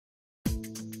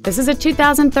This is a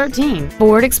 2013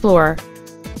 Ford Explorer.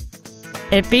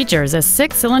 It features a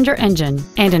 6-cylinder engine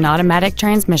and an automatic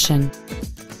transmission.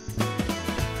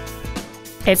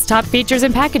 Its top features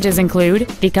and packages include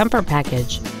the comfort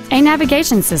package, a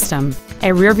navigation system,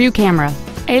 a rear-view camera,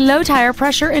 a low tire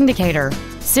pressure indicator,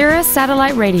 Sirius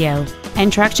satellite radio,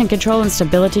 and traction control and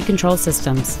stability control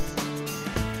systems.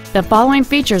 The following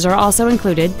features are also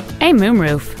included: a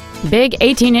moonroof, big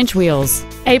 18-inch wheels,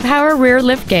 a power rear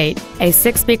liftgate, a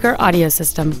 6-speaker audio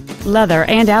system, leather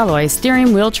and alloy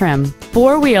steering wheel trim,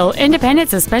 4-wheel independent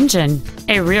suspension,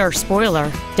 a rear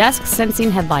spoiler, dusk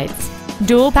sensing headlights,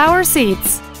 dual power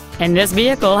seats, and this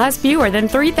vehicle has fewer than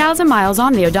 3,000 miles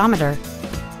on the odometer.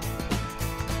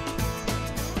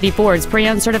 The Ford's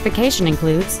pre-owned certification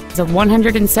includes a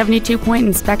 172-point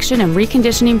inspection and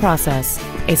reconditioning process,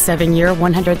 a 7-year,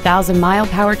 100,000-mile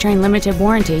powertrain limited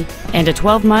warranty, and a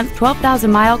 12-month,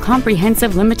 12,000-mile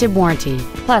comprehensive limited warranty,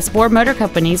 plus Ford Motor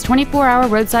Company's 24-hour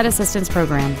roadside assistance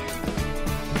program.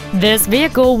 This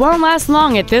vehicle won't last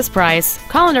long at this price.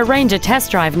 Call and arrange a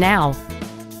test drive now.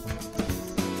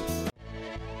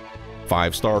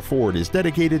 5-Star Ford is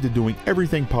dedicated to doing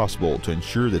everything possible to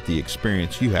ensure that the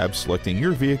experience you have selecting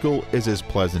your vehicle is as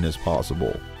pleasant as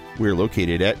possible. We're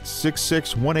located at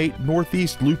 6618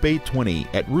 Northeast Loop 820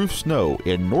 at Roof Snow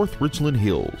in North Richland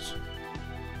Hills.